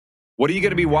What are you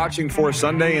going to be watching for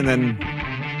Sunday, and then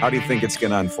how do you think it's going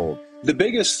to unfold? The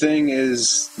biggest thing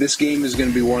is this game is going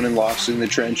to be won and lost in the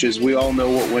trenches. We all know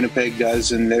what Winnipeg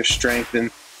does and their strength,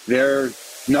 and they're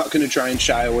not going to try and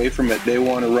shy away from it. They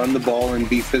want to run the ball and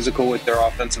be physical with their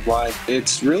offensive line.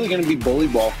 It's really going to be bully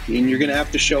ball, and you're going to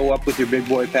have to show up with your big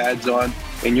boy pads on,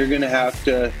 and you're going to have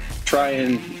to try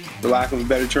and, for lack of a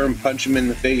better term, punch them in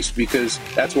the face, because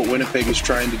that's what Winnipeg is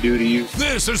trying to do to you.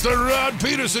 This is the Rod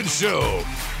Peterson Show.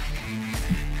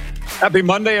 Happy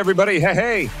Monday, everybody.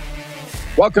 Hey.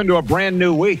 Welcome to a brand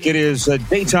new week. It is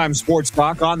daytime sports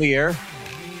talk on the air.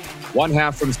 One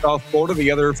half from South Florida,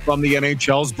 the other from the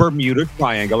NHL's Bermuda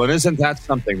Triangle. And isn't that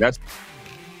something? That's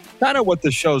kind of what the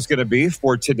show's going to be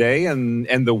for today and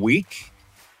the week.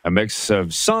 A mix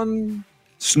of sun,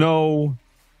 snow,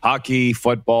 hockey,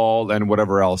 football, and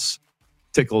whatever else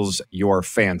tickles your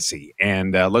fancy.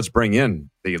 And let's bring in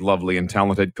the lovely and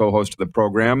talented co-host of the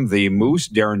program, the Moose,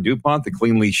 Darren DuPont, the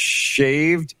cleanly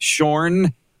shaved,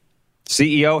 shorn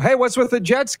CEO. Hey, what's with the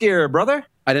Jets gear, brother?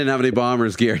 I didn't have any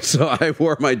Bombers gear, so I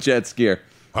wore my Jets gear.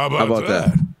 How about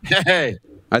that? Hey,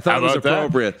 I thought it was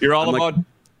appropriate. You're all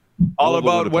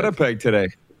about Winnipeg today.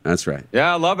 That's right.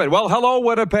 Yeah, I love it. Well, hello,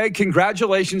 Winnipeg.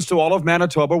 Congratulations to all of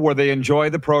Manitoba, where they enjoy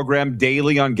the program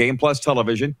daily on Game Plus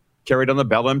television, carried on the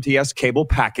Bell MTS cable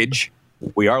package.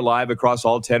 We are live across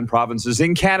all 10 provinces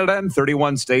in Canada and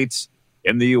 31 states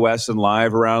in the U.S. and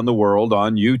live around the world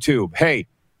on YouTube. Hey,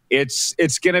 it's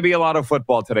going to be a lot of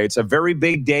football today. It's a very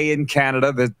big day in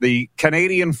Canada. The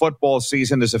Canadian football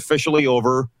season is officially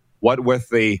over, what with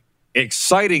the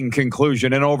exciting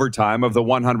conclusion in overtime of the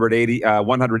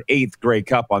 108th Grey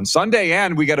Cup on Sunday.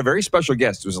 And we got a very special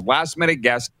guest. It was a last-minute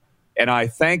guest, and I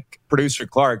thank producer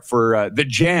Clark for the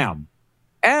jam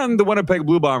and the Winnipeg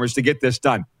Blue Bombers to get this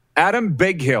done. Adam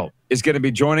Bighill is going to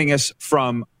be joining us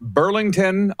from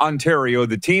Burlington, Ontario,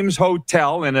 the team's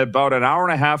hotel, in about an hour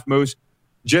and a half, Moose,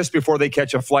 just before they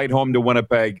catch a flight home to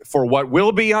Winnipeg for what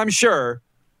will be, I'm sure,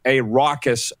 a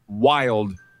raucous,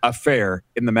 wild affair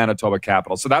in the Manitoba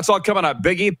capital. So that's all coming up,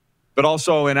 Biggie. But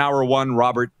also in hour one,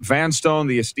 Robert Vanstone,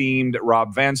 the esteemed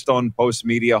Rob Vanstone,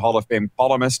 Post-Media Hall of Fame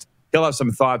columnist. He'll have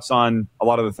some thoughts on a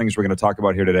lot of the things we're going to talk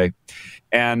about here today.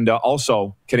 And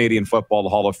also, Canadian Football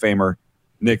Hall of Famer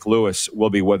Nick Lewis will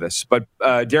be with us. But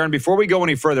Darren, before we go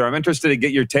any further, I'm interested to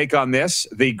get your take on this.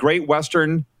 The Great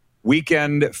Western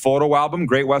Weekend photo album,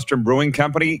 Great Western Brewing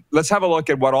Company. Let's have a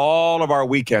look at what all of our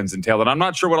weekends entailed. And I'm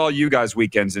not sure what all you guys'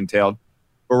 weekends entailed,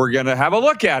 but we're going to have a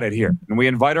look at it here. And we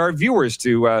invite our viewers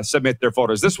to submit their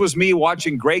photos. This was me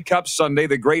watching Grey Cup Sunday,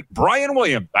 the great Brian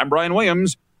Williams. I'm Brian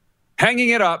Williams, hanging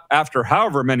it up after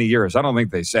however many years. I don't think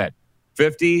they said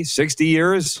 50, 60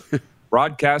 years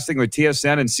broadcasting with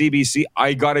TSN and CBC.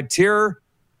 I got a tear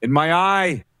in my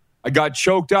eye. I got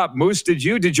choked up. Moose, did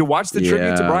you? Did you watch the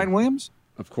tribute to Brian Williams?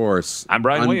 Of course. I'm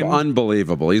Brian Williams.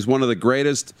 Unbelievable. He's one of the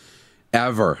greatest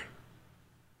ever.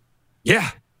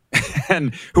 Yeah.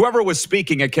 And whoever was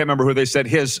speaking, I can't remember who they said,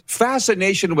 his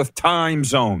fascination with time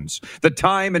zones, the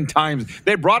time and times.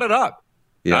 They brought it up.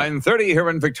 Yeah. 9:30 here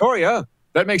in Victoria.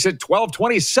 That makes it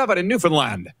 12:27 in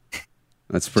Newfoundland.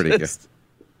 That's pretty good.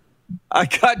 I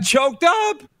got choked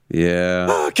up.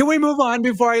 Yeah. Can we move on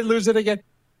before I lose it again?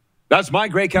 That's my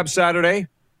Grey Cup Saturday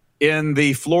in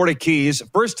the Florida Keys.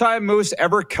 First time, Moose,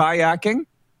 ever kayaking.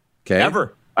 Okay.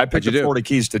 Ever. I picked the Florida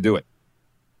Keys to do it.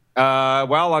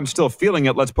 Well, I'm still feeling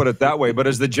it, let's put it that way. But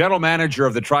as the general manager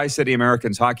of the Tri-City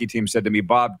Americans hockey team said to me,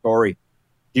 Bob Corey,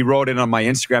 he wrote in on my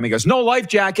Instagram, he goes, no life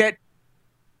jacket.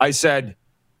 I said,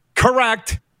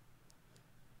 correct.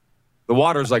 The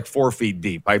water's like 4 feet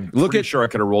deep. I'm pretty sure I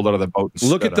could have rolled out of the boat.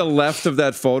 Look at the left of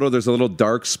that photo. There's a little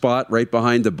dark spot right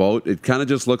behind the boat. It kind of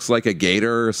just looks like a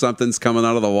gator or something's coming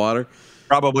out of the water.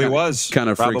 Probably was. Kind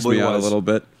of freaks me out a little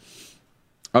bit.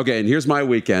 Okay, and here's my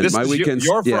weekend. This is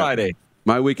your Friday.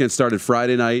 My weekend started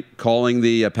Friday night calling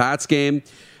the Pats game.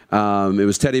 It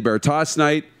was Teddy Bear Toss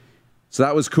night. So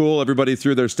that was cool. Everybody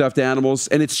threw their stuffed animals.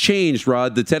 And it's changed,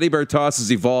 Rod. The Teddy Bear Toss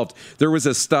has evolved. There was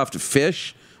a stuffed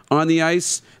fish on the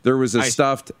ice. There was a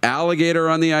stuffed alligator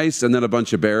on the ice, and then a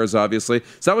bunch of bears, obviously.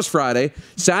 So that was Friday.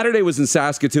 Saturday was in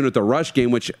Saskatoon at the Rush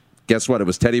game, which, guess what? It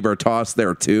was Teddy Bear Toss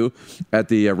there, too, at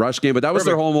the Rush game. But that was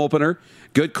their home opener.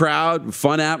 Good crowd,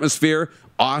 fun atmosphere.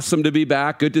 Awesome to be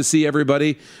back. Good to see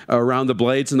everybody around the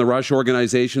Blades and the Rush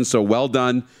organization. So well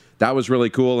done. That was really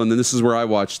cool. And then this is where I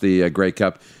watched the Grey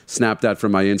Cup. Snapped that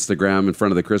from my Instagram in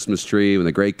front of the Christmas tree. When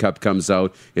the Grey Cup comes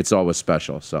out, it's always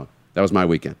special. So that was my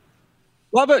weekend.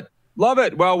 Love it. Love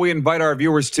it. Well, we invite our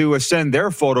viewers to send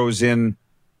their photos in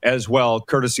as well,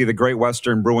 courtesy of the Great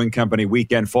Western Brewing Company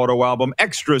weekend photo album.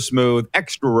 Extra smooth,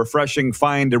 extra refreshing.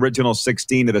 Find Original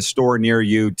 16 at a store near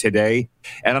you today.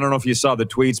 And I don't know if you saw the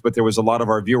tweets, but there was a lot of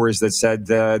our viewers that said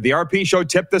the RP show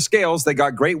tipped the scales. They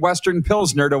got Great Western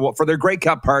Pilsner for their Grey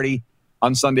Cup party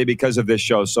on Sunday because of this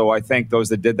show. So I thank those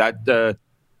that did that.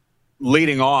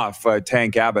 Leading off,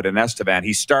 Tank Abbott and Estevan.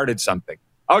 He started something.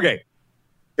 Okay.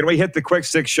 Can we hit the quick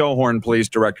six show horn, please,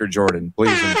 Director Jordan?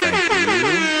 Please and thank you.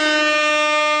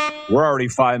 We're already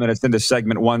 5 minutes into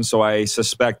segment 1, so I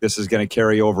suspect this is going to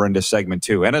carry over into segment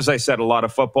 2. And as I said, a lot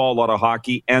of football, a lot of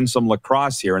hockey, and some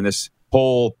lacrosse here in this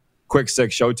whole quick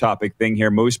six show topic thing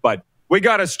here, Moose. But we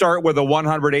got to start with the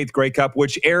 108th Grey Cup,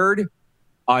 which aired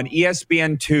on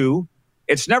ESPN2.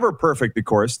 It's never perfect, of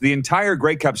course. The entire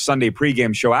Grey Cup Sunday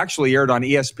pregame show actually aired on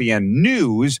ESPN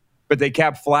News, but they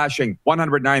kept flashing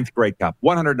 109th Grey Cup,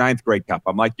 109th Grey Cup.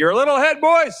 I'm like, you're a little ahead,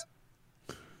 boys.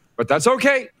 But that's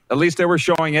okay. At least they were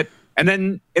showing it. And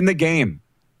then in the game,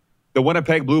 the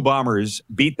Winnipeg Blue Bombers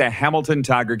beat the Hamilton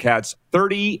Tiger Cats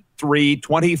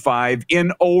 33-25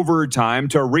 in overtime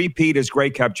to repeat as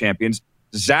Grey Cup champions.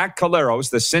 Zach Caleros,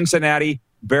 the Cincinnati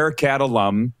Bearcat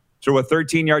alum, threw a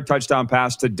 13-yard touchdown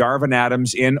pass to Darvin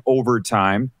Adams in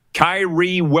overtime.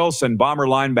 Kyrie Wilson, Bomber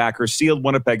linebacker, sealed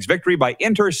Winnipeg's victory by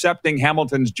intercepting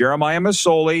Hamilton's Jeremiah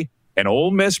Masoli, an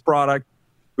Ole Miss product,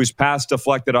 whose pass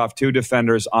deflected off two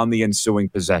defenders on the ensuing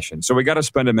possession. So we got to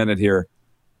spend a minute here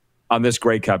on this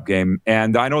Grey Cup game.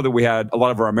 And I know that we had a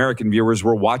lot of our American viewers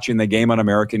were watching the game on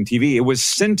American TV. It was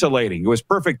scintillating. It was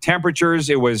perfect temperatures.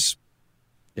 It was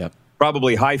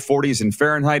probably high 40s in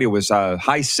Fahrenheit. It was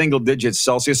high single digits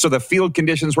Celsius. So the field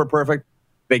conditions were perfect.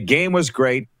 The game was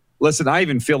great. Listen, I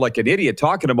even feel like an idiot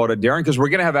talking about it, Darren, because we're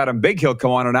going to have Adam Bighill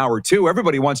come on in hour 2.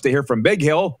 Everybody wants to hear from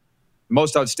Bighill,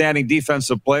 most outstanding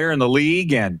defensive player in the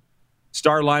league and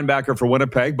star linebacker for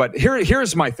Winnipeg. But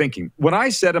here's my thinking. When I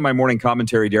said in my morning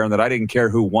commentary, Darren, that I didn't care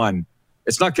who won,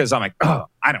 it's not because I'm like, oh,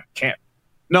 I don't care.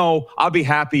 No, I'll be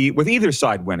happy with either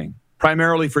side winning.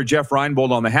 Primarily for Jeff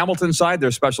Reinbold on the Hamilton side,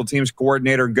 their special teams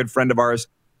coordinator and good friend of ours,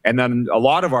 and then a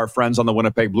lot of our friends on the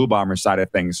Winnipeg Blue Bombers side of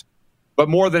things. But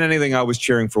more than anything, I was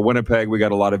cheering for Winnipeg. We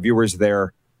got a lot of viewers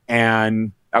there,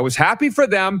 and I was happy for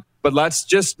them. But let's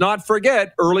just not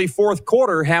forget, early fourth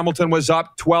quarter, Hamilton was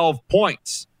up 12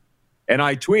 points. And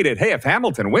I tweeted, hey, if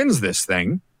Hamilton wins this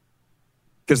thing,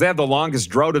 because they have the longest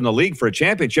drought in the league for a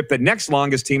championship, the next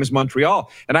longest team is Montreal.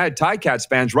 And I had Ticats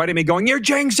fans writing me going, you're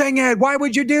jinxing it. Why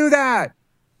would you do that?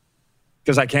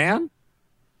 Because I can.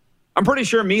 I'm pretty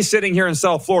sure me sitting here in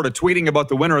South Florida tweeting about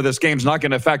the winner of this game is not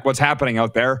going to affect what's happening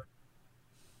out there.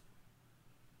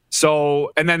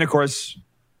 So, and then, of course,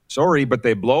 sorry, but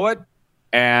they blow it.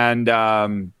 And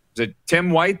Tim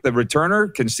White, the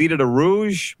returner, conceded a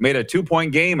rouge, made a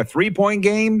 2-point game, a 3-point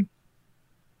game.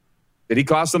 Did he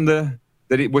cost them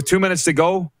with 2 minutes to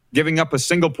go, giving up a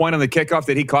single point on the kickoff,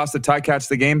 did he cost the Ticats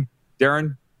the game,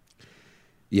 Darren?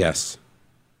 Yes.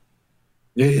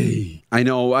 Yay. I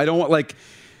know. I don't like.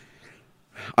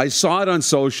 I saw it on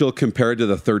social compared to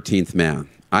the 13th man.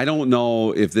 I don't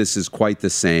know if this is quite the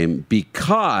same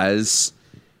because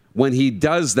when he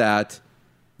does that,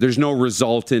 there's no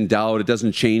result in doubt. It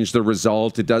doesn't change the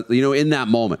result. It does, in that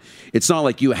moment. It's not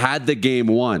like you had the game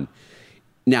won.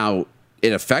 Now,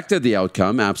 it affected the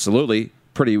outcome, absolutely,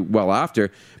 pretty well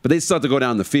after, but they still have to go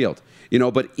down the field.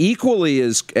 But equally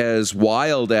as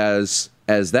wild as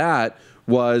that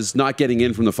was not getting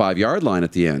in from the 5-yard line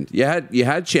at the end. You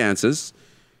had chances.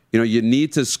 You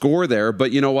need to score there,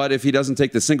 but you know what? If he doesn't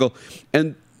take the single,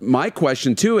 and my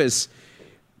question too is,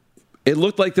 it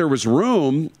looked like there was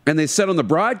room, and they said on the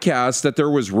broadcast that there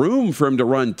was room for him to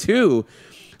run too.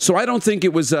 So I don't think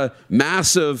it was a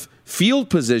massive field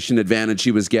position advantage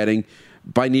he was getting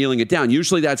by kneeling it down.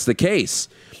 Usually that's the case,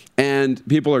 and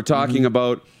people are talking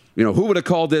about, who would have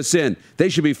called this in? They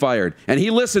should be fired. And he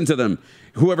listened to them.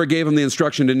 Whoever gave him the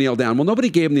instruction to kneel down. Well, nobody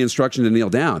gave him the instruction to kneel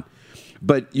down.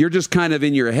 But you're just kind of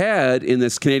in your head in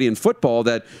this Canadian football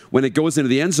that when it goes into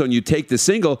the end zone, you take the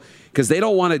single because they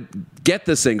don't want to get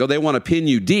the single. They want to pin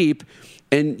you deep.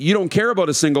 And you don't care about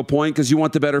a single point because you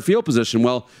want the better field position.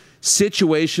 Well,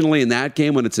 situationally in that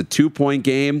game, when it's a 2-point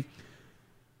game, and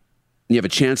you have a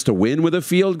chance to win with a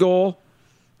field goal,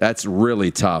 that's really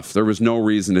tough. There was no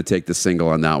reason to take the single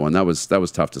on that one. That was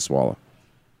tough to swallow.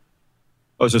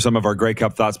 Those are some of our Grey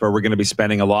Cup thoughts, but we're going to be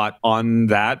spending a lot on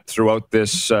that throughout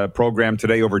this program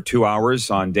today, over 2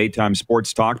 hours on Daytime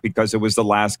Sports Talk, because it was the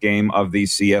last game of the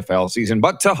CFL season.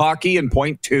 But to hockey in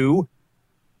point 2,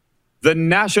 the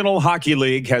National Hockey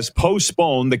League has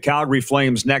postponed the Calgary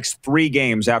Flames' next 3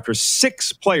 games after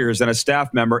 6 players and a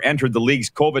staff member entered the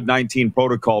league's COVID-19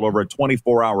 protocol over a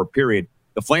 24-hour period.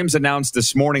 The Flames announced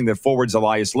this morning that forwards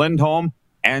Elias Lindholm,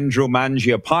 Andrew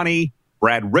Mangiapane,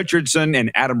 Brad Richardson,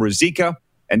 and Adam Ruzicka,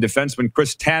 and defenseman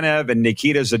Chris Tanev and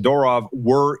Nikita Zadorov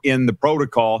were in the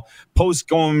protocol.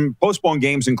 Postponed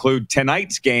games include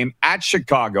tonight's game at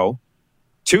Chicago,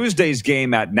 Tuesday's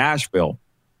game at Nashville,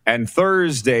 and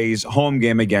Thursday's home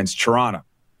game against Toronto.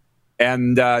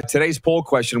 And today's poll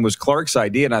question was Clark's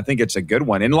idea, and I think it's a good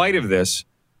one. In light of this,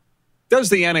 does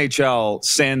the NHL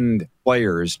send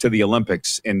players to the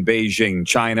Olympics in Beijing,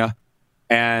 China?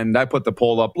 And I put the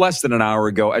poll up less than an hour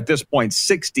ago. At this point,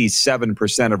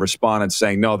 67% of respondents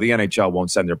saying, no, the NHL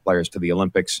won't send their players to the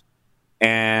Olympics.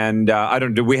 And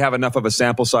do we have enough of a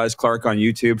sample size, Clark, on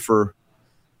YouTube for,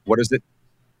 what is it?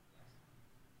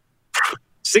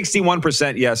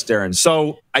 61% yes, Darren.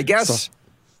 So I guess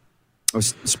I'll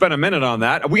spend a minute on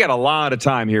that. We got a lot of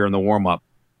time here in the warm-up.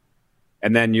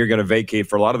 And then you're going to vacate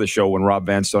for a lot of the show when Rob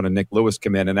Vanstone and Nick Lewis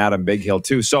come in, and Adam Bighill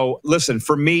too. So listen,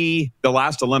 for me, the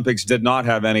last Olympics did not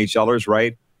have NHLers,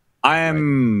 right? I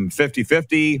am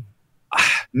 50-50.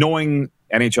 Knowing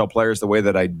NHL players the way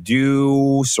that I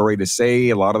do, sorry to say,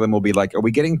 a lot of them will be like, are we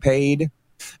getting paid?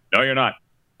 No, you're not.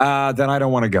 Then I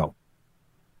don't want to go.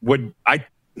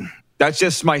 That's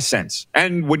just my sense.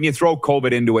 And when you throw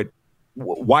COVID into it,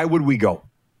 why would we go?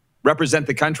 Represent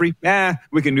the country?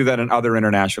 We can do that in other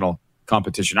international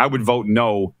competition. I would vote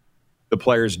no. The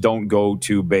players don't go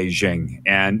to Beijing,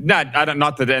 and not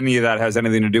that any of that has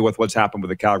anything to do with what's happened with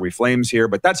the Calgary Flames here.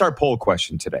 But that's our poll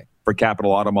question today for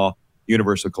Capital Ottawa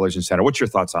Universal Collision Center. What's your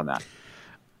thoughts on that?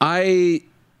 I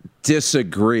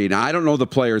disagree. Now, I don't know the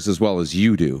players as well as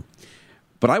you do,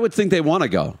 but I would think they want to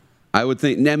go. I would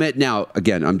think now.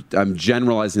 Again, I'm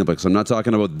generalizing the Olympics. I'm not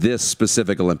talking about this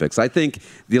specific Olympics. I think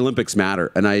the Olympics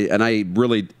matter, and I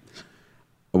really.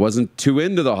 I wasn't too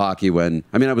into the hockey I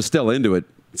was still into it.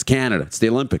 It's Canada. It's the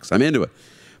Olympics. I'm into it.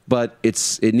 But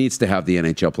it needs to have the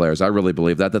NHL players. I really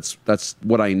believe that. That's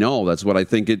what I know. That's what I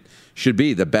think it should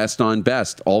be, the best on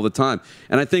best all the time.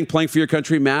 And I think playing for your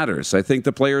country matters. I think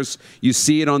the players, you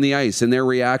see it on the ice in their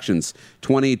reactions.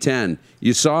 2010,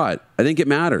 you saw it. I think it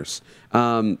matters.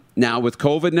 Now, with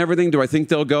COVID and everything, do I think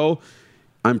they'll go?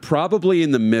 I'm probably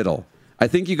in the middle. I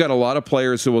think you got a lot of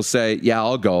players who will say, yeah,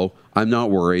 I'll go. I'm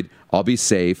not worried. I'll be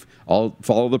safe. I'll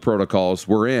follow the protocols.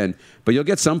 We're in. But you'll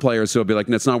get some players who will be like,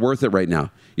 it's not worth it right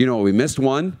now. You know, we missed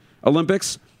one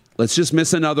Olympics. Let's just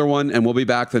miss another one, and we'll be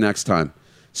back the next time.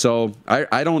 So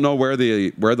I don't know where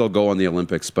they'll go on the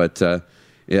Olympics, but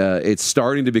it's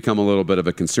starting to become a little bit of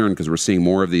a concern because we're seeing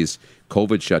more of these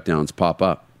COVID shutdowns pop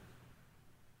up.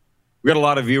 We got a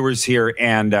lot of viewers here,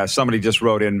 and somebody just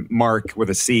wrote in, Mark with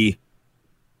a C,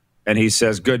 and he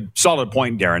says, good, solid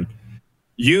point, Darren.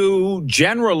 You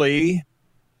generally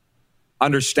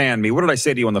understand me. What did I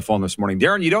say to you on the phone this morning?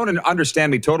 Darren, you don't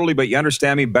understand me totally, but you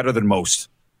understand me better than most.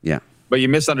 Yeah. But you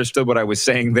misunderstood what I was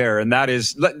saying there, and that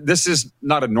is, this is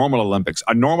not a normal Olympics.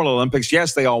 A normal Olympics,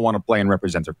 yes, they all want to play and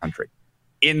represent their country.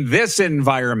 In this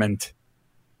environment,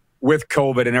 with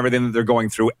COVID and everything that they're going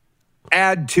through,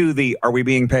 add to the, are we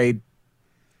being paid?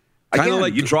 Again,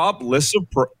 like you draw up lists of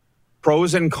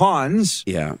pros and cons.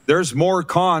 Yeah. There's more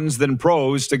cons than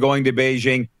pros to going to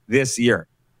Beijing this year.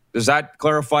 Does that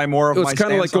clarify more of my stance? It's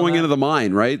kind of like going into the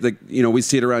mine, right? Like, we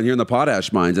see it around here in the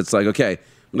potash mines. It's like, okay, I'm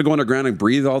going to go underground and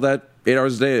breathe all that 8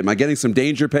 hours a day. Am I getting some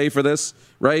danger pay for this,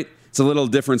 right? It's a little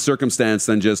different circumstance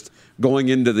than just going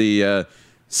into the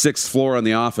 6th floor on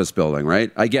the office building,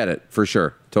 right? I get it, for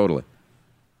sure. Totally.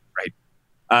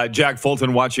 Right. Jack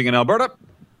Fulton watching in Alberta.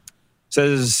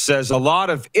 Says a lot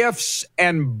of ifs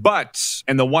and buts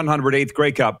in the 108th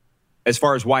Grey Cup as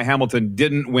far as why Hamilton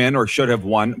didn't win or should have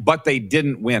won, but they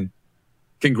didn't win.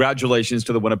 Congratulations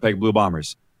to the Winnipeg Blue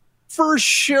Bombers. For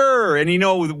sure. And,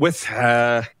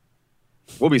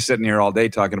 we'll be sitting here all day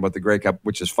talking about the Grey Cup,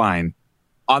 which is fine.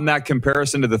 On that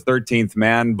comparison to the 13th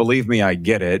man, believe me, I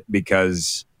get it,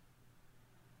 because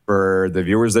for the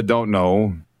viewers that don't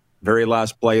know, very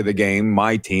last play of the game,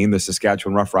 my team, the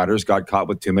Saskatchewan Roughriders, got caught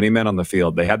with too many men on the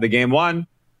field. They had the game won,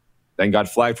 then got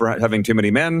flagged for having too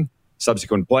many men.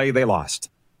 Subsequent play, they lost.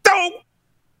 No!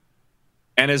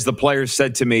 And as the players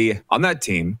said to me on that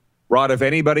team, Rod, if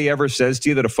anybody ever says to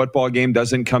you that a football game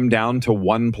doesn't come down to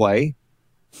one play,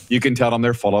 you can tell them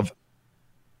they're full of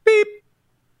beep.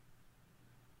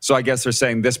 So I guess they're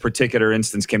saying this particular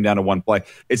instance came down to one play.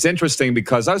 It's interesting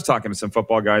because I was talking to some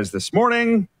football guys this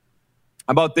morning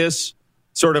about this.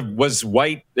 Sort of, was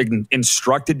White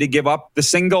instructed to give up the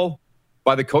single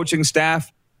by the coaching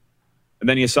staff? And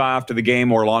then you saw after the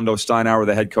game Orlando Steinauer,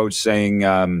 the head coach,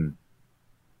 saying,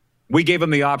 we gave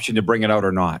him the option to bring it out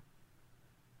or not.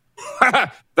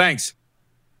 Thanks.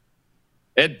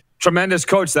 It Tremendous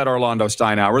coach, that Orlando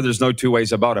Steinauer. There's no two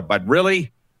ways about it. But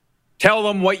really, tell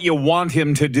him what you want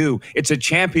him to do. It's a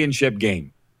championship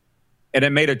game. And it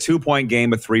made a 2-point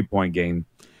game a 3-point game.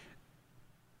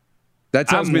 That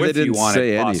tells me they didn't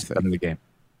say anything in the game.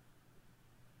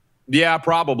 Yeah,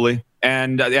 probably.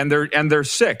 And they're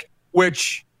sick,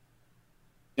 which,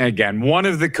 again, one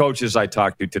of the coaches I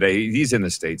talked to today, he's in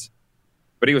the States,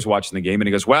 but he was watching the game and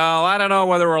he goes, well, I don't know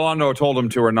whether Orlando told him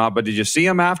to or not, but did you see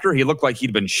him after? He looked like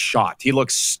he'd been shot. He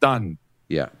looked stunned.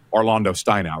 Yeah. Orlando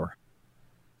Steinauer.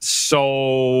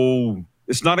 So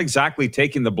it's not exactly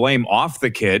taking the blame off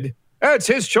the kid. It's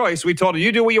his choice. We told him,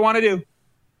 you do what you want to do.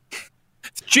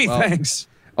 Gee, thanks.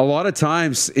 A lot of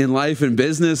times in life and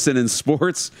business and in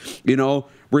sports,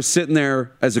 we're sitting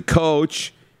there as a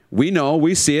coach. We know,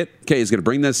 we see it. Okay, he's going to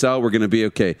bring this out. We're going to be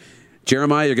okay.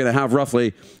 Jeremiah, you're going to have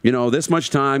roughly, this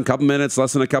much time, couple minutes,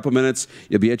 less than a couple minutes.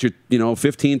 You'll be at your,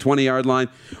 15, 20-yard line.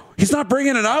 He's not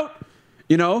bringing it out,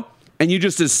 and you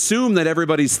just assume that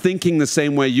everybody's thinking the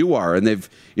same way you are, and they've,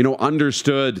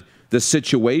 understood the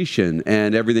situation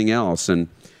and everything else. And,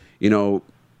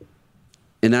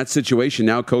 in that situation,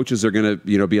 now coaches are going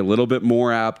to, be a little bit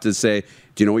more apt to say,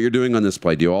 do you know what you're doing on this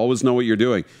play? Do you always know what you're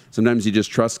doing? Sometimes you just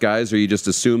trust guys or you just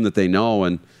assume that they know.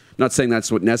 And I'm not saying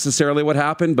that's necessarily what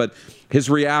happened, but his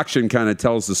reaction kind of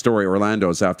tells the story.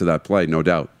 Orlando's after that play, no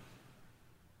doubt.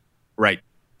 Right.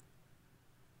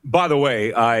 By the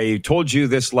way, I told you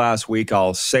this last week.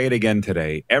 I'll say it again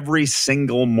today. Every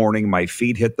single morning, my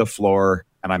feet hit the floor,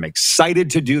 and I'm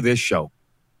excited to do this show.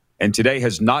 And today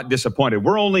has not disappointed.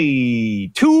 We're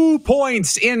only 2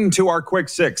 points into our quick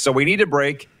six, so we need a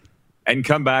break and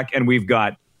come back, and we've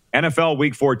got NFL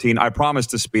Week 14. I promise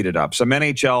to speed it up. Some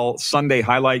NHL Sunday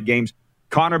highlight games.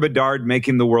 Connor Bedard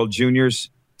making the World Juniors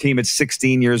team at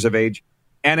 16 years of age.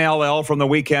 NLL from the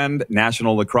weekend,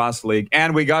 National Lacrosse League.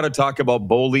 And we got to talk about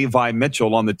Bo Levi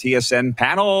Mitchell on the TSN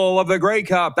panel of the Grey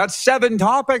Cup. That's 7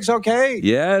 topics, okay?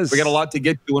 Yes. We got a lot to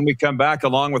get to when we come back,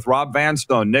 along with Rob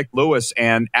Vanstone, Nick Lewis,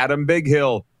 and Adam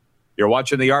Bighill. You're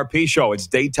watching the RP Show. It's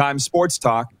daytime sports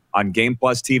talk on Game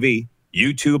Plus TV,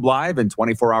 YouTube Live, and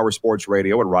 24-hour sports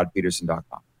radio at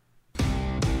rodpeterson.com.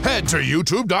 Head to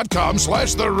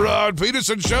youtube.com/The Rod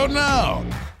Peterson Show now.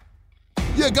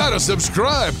 You gotta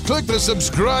subscribe. Click the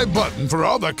subscribe button for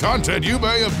all the content you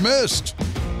may have missed.